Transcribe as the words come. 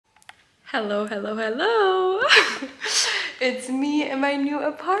Hello, hello, hello. It's me in my new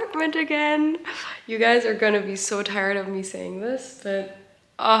apartment again. You guys are gonna be so tired of me saying this, but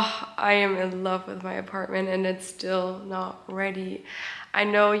I am in love with my apartment and it's still not ready. I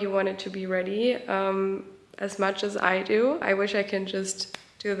know you want it to be ready as much as I do. I wish I can just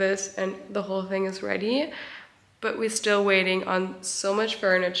do this and the whole thing is ready, but we're still waiting on so much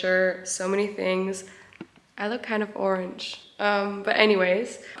furniture, so many things. I look kind of orange. But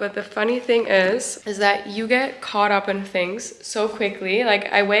anyways, but the funny thing is that you get caught up in things so quickly.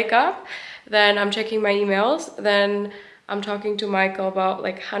 Like I wake up, then I'm checking my emails, then I'm talking to Michael about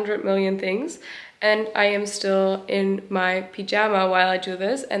like 100 million things, and I am still in my pajama while I do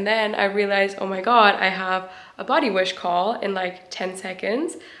this. And then I realize, oh my God, I have a body wash call in like 10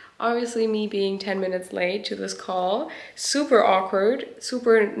 seconds. Obviously me being 10 minutes late to this call, super awkward,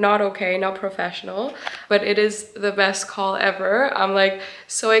 super not okay, not professional, but it is the best call ever. I'm like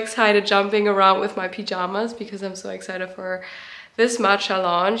so excited jumping around with my pajamas because I'm so excited for this matcha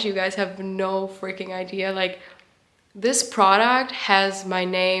launch. You guys have no freaking idea. Like this product has my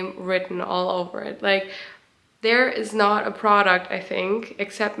name written all over it. Like there is not a product, I think,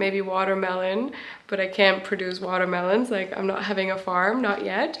 except maybe watermelon, but I can't produce watermelons. Like I'm not having a farm, not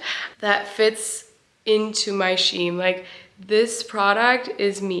yet, that fits into my sheen. Like this product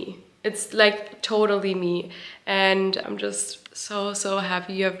is me. It's like totally me. And I'm just so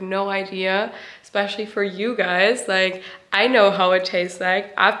happy. You have no idea, especially for you guys. Like I know how it tastes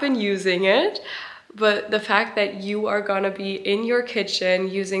like. I've been using it. But the fact that you are gonna be in your kitchen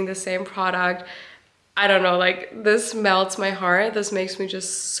using the same product, I don't know, like this melts my heart. This makes me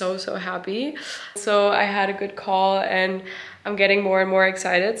just so happy. So I had a good call and I'm getting more and more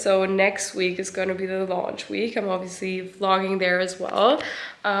excited. So next week is going to be the launch week. I'm obviously vlogging there as well.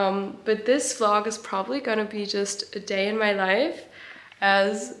 But this vlog is probably going to be just a day in my life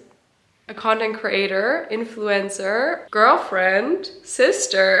as a content creator, influencer, girlfriend,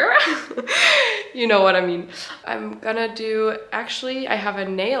 sister. You know what I mean. I'm gonna do, actually, I have a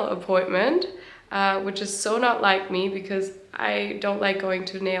nail appointment. Which is so not like me because I don't like going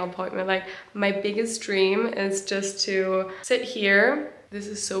to a nail appointment. Like my biggest dream is just to sit here. This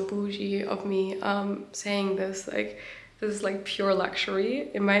is so bougie of me saying this, like this is like pure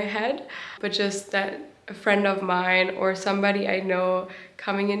luxury in my head, but just that a friend of mine or somebody I know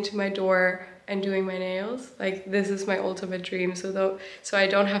coming into my door and doing my nails, like this is my ultimate dream. So I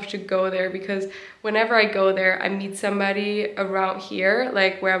don't have to go there, because whenever I go there I meet somebody around here,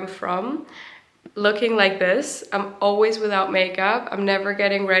 like where I'm from, looking like this. I'm always without makeup. I'm never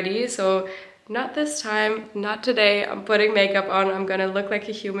getting ready. So not this time, not today. I'm putting makeup on. I'm gonna look like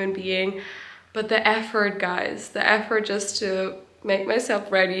a human being. But the effort, guys, the effort just to make myself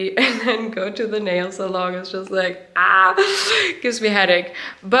ready and then go to the nail salon is just like, gives me a headache.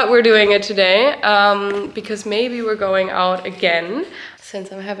 But we're doing it today because maybe we're going out again since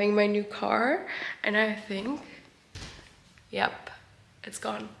I'm having my new car. And I think, yep, it's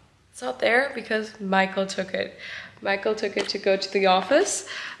gone. It's not there because Michael took it. Michael took it to go to the office,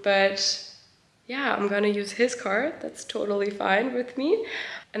 but yeah, I'm gonna use his car. That's totally fine with me.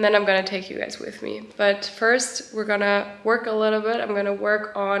 And then I'm gonna take you guys with me. But first, we're gonna work a little bit. I'm gonna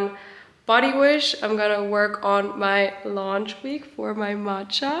work on body wash. I'm gonna work on my launch week for my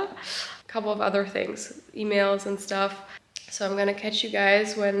matcha. A couple of other things, emails and stuff. So I'm gonna catch you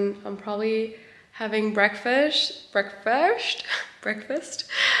guys when I'm probably having breakfast.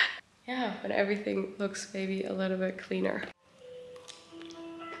 Yeah, when everything looks maybe a little bit cleaner.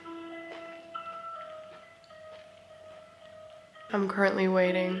 I'm currently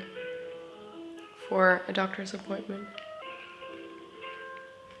waiting for a doctor's appointment.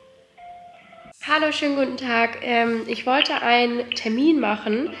 Hallo, schönen guten Tag. Ich wollte einen Termin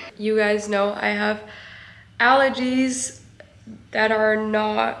machen. You guys know I have allergies that are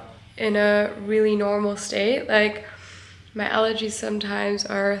not in a really normal state. Like my allergies sometimes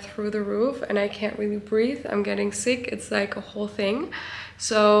are through the roof and I can't really breathe. I'm getting sick. It's like a whole thing.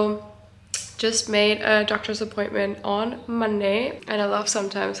 So just made a doctor's appointment on Monday. And I love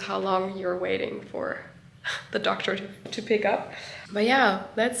sometimes how long you're waiting for the doctor to pick up. But yeah,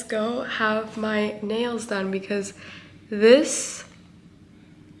 let's go have my nails done because they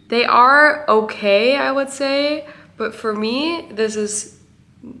are okay, I would say. But for me, this is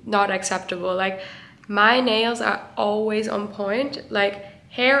not acceptable. Like, my nails are always on point. Like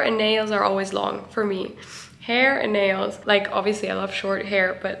hair and nails are always long for me. Hair and nails, like obviously I love short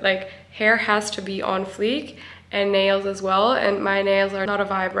hair, but like hair has to be on fleek and nails as well. And my nails are not a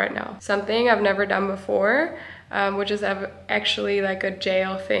vibe right now. Something I've never done before, which is actually like a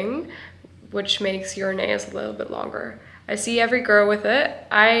gel thing, which makes your nails a little bit longer. I see every girl with it.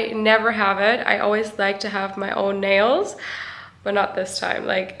 I never have it. I always like to have my own nails, but not this time.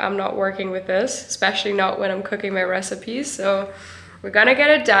 Like, I'm not working with this, especially not when I'm cooking my recipes. So we're gonna get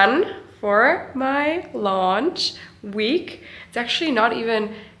it done for my launch week. It's actually not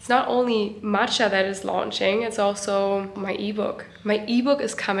even, it's not only matcha that is launching, it's also my ebook. My ebook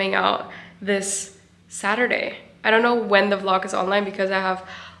is coming out this Saturday. I don't know when the vlog is online because I have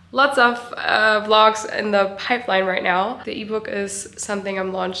lots of vlogs in the pipeline right now. The ebook is something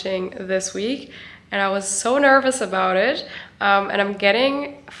I'm launching this week, and I was so nervous about it. And I'm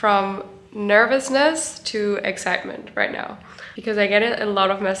getting from nervousness to excitement right now because I get a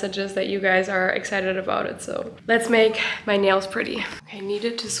lot of messages that you guys are excited about it. So let's make my nails pretty. I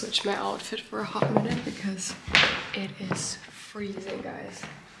needed to switch my outfit for a hot minute because it is freezing, guys.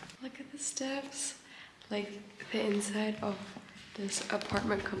 Look at the steps. Like, the inside of this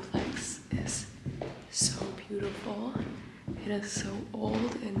apartment complex is so beautiful. It is so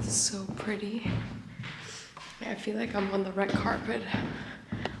old and so pretty. I feel like I'm on the red carpet.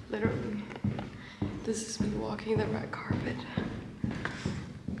 Literally. This is me walking the red carpet.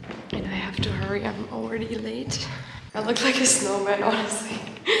 And I have to hurry, I'm already late. I look like a snowman, honestly.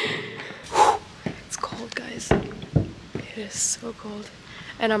 It's cold, guys. It is so cold.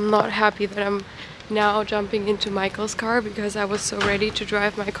 And I'm not happy that I'm now jumping into Michael's car because I was so ready to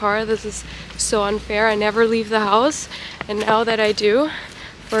drive my car. This is so unfair. I never leave the house, and now that I do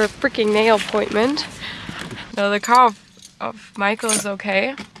for a freaking nail appointment. No, the car of Michael is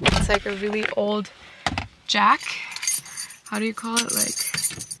okay. It's like a really old Jack. How do you call it?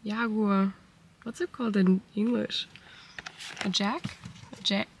 Like Jaguar. What's it called in English? A Jack?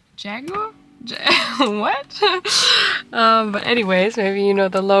 A Jaguar? What? But anyways, maybe you know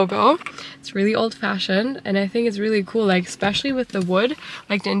the logo. It's really old-fashioned, and I think it's really cool, like especially with the wood.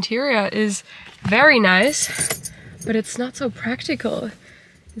 Like, the interior is very nice, but it's not so practical.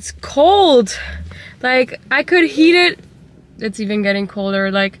 It's cold. Like, I could heat it. It's even getting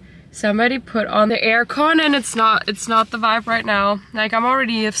colder. Like, somebody put on the aircon and it's not the vibe right now. Like, I'm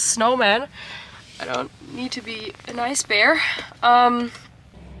already a snowman. I don't need to be an ice bear.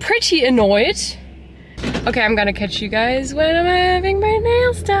 Pretty annoyed. Okay, I'm gonna catch you guys when I'm having my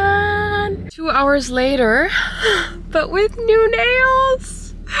nails done. 2 hours later, but with new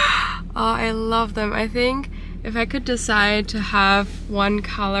nails. Oh, I love them. I think if I could decide to have one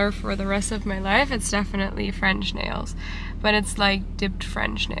color for the rest of my life, it's definitely French nails. But it's like dipped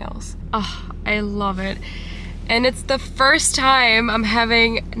French nails. Oh, I love it. And it's the first time I'm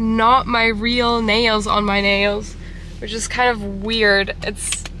having not my real nails on my nails, which is kind of weird.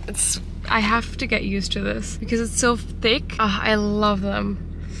 I have to get used to this because it's so thick. Oh, I love them.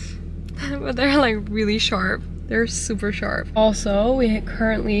 But they're like really sharp. They're super sharp. Also, we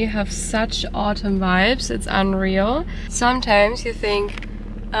currently have such autumn vibes. It's unreal. Sometimes you think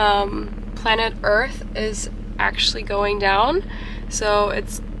planet Earth is actually going down. So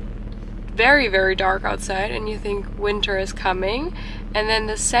it's very, very dark outside and you think winter is coming. And then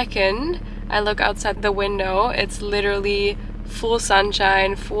the second I look outside the window, it's literally full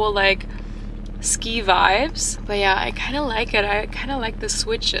sunshine, full like ski vibes. But yeah, I kind of like it. I kind of like the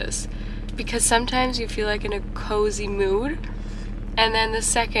switches because sometimes you feel like in a cozy mood, and then the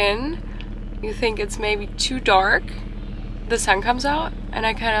second you think it's maybe too dark, the sun comes out, and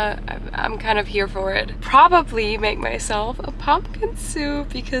I'm kind of here for it. Probably make myself a pumpkin soup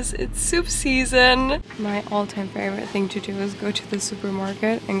because it's soup season. My all-time favorite thing to do is go to the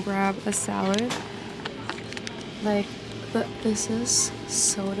supermarket and grab a salad. Like, this is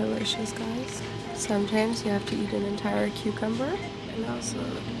so delicious, guys. Sometimes you have to eat an entire cucumber, and also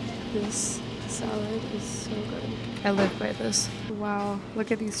this salad is so good. I live by this. Wow,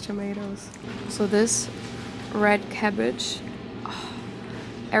 look at these tomatoes. So this red cabbage, oh,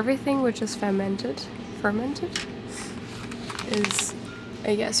 everything which is fermented is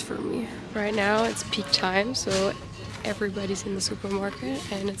a yes for me. Right now it's peak time, so everybody's in the supermarket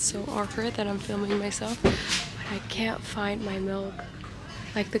and it's so awkward that I'm filming myself, but I can't find my milk.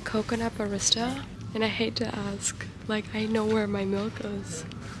 Like the coconut barista, and I hate to ask, like I know where my milk is.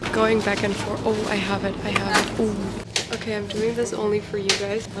 Going back and forth. Oh, I have it. Ooh. Okay, I'm doing this only for you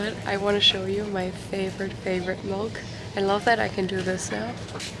guys, but I want to show you my favorite milk. I love that I can do this now.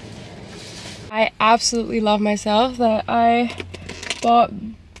 I absolutely love myself that I bought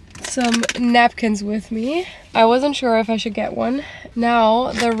some napkins with me. I wasn't sure if I should get one.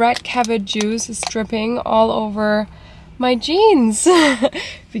 Now the red cabbage juice is dripping all over my jeans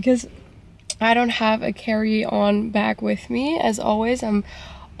because I don't have a carry-on bag with me. As always, I'm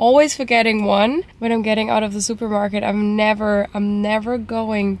always forgetting one when I'm getting out of the supermarket. I'm never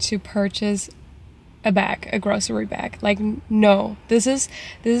going to purchase a bag, a grocery bag. Like, no, this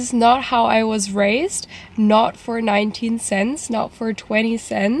is not how I was raised. Not for 19 cents, not for 20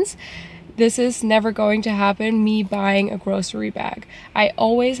 cents. This is never going to happen, me buying a grocery bag. I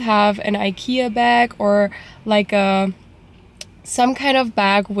always have an IKEA bag or like some kind of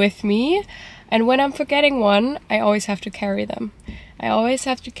bag with me. And when I'm forgetting one, I always have to carry them. I always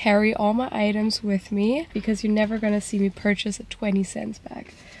have to carry all my items with me because you're never gonna see me purchase a 20 cents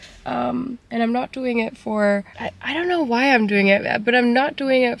bag. And I'm not doing it for, I don't know why I'm doing it, but I'm not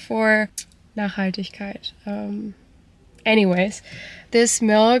doing it for Nachhaltigkeit. Anyways, this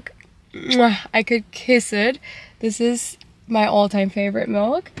milk, I could kiss it. This is my all-time favorite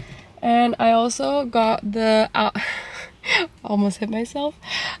milk. And I also got the, almost hit myself.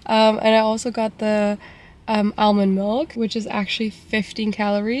 And I also got the almond milk, which is actually 15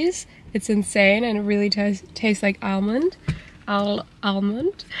 calories. It's insane and it really tastes like almond.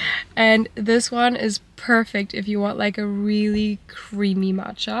 Almond. And this one is perfect if you want like a really creamy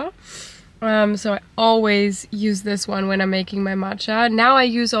matcha. So I always use this one when I'm making my matcha. Now I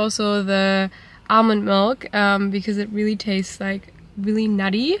use also the almond milk because it really tastes like really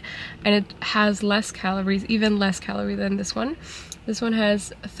nutty and it has less calories, even less calorie than this one. This one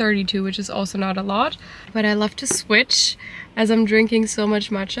has 32, which is also not a lot, but I love to switch as I'm drinking so much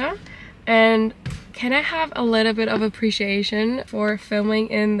matcha. And can I have a little bit of appreciation for filming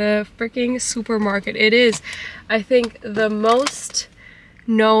in the freaking supermarket? It is, I think, the most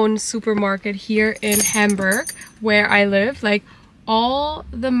known supermarket here in Hamburg, where I live. Like, all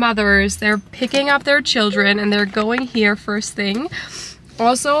the mothers, they're picking up their children and they're going here first thing.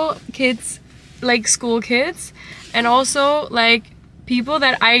 Also, kids, like school kids, and also like people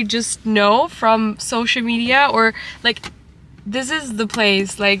that I just know from social media, or like, this is the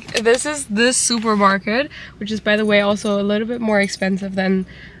place, like this is the supermarket, which is, by the way, also a little bit more expensive than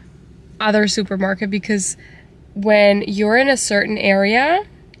other supermarket, because when you're in a certain area,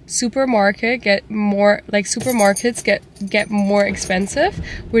 supermarkets get more expensive,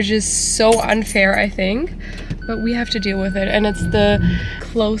 which is so unfair, I think, but we have to deal with it. And it's the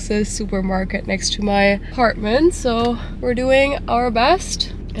closest supermarket next to my apartment, so we're doing our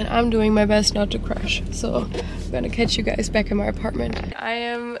best. And I'm doing my best not to crash. So I'm gonna catch you guys back in my apartment. I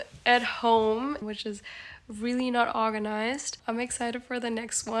am at home, which is really not organized. I'm excited for the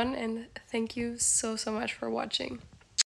next one, and thank you so much for watching.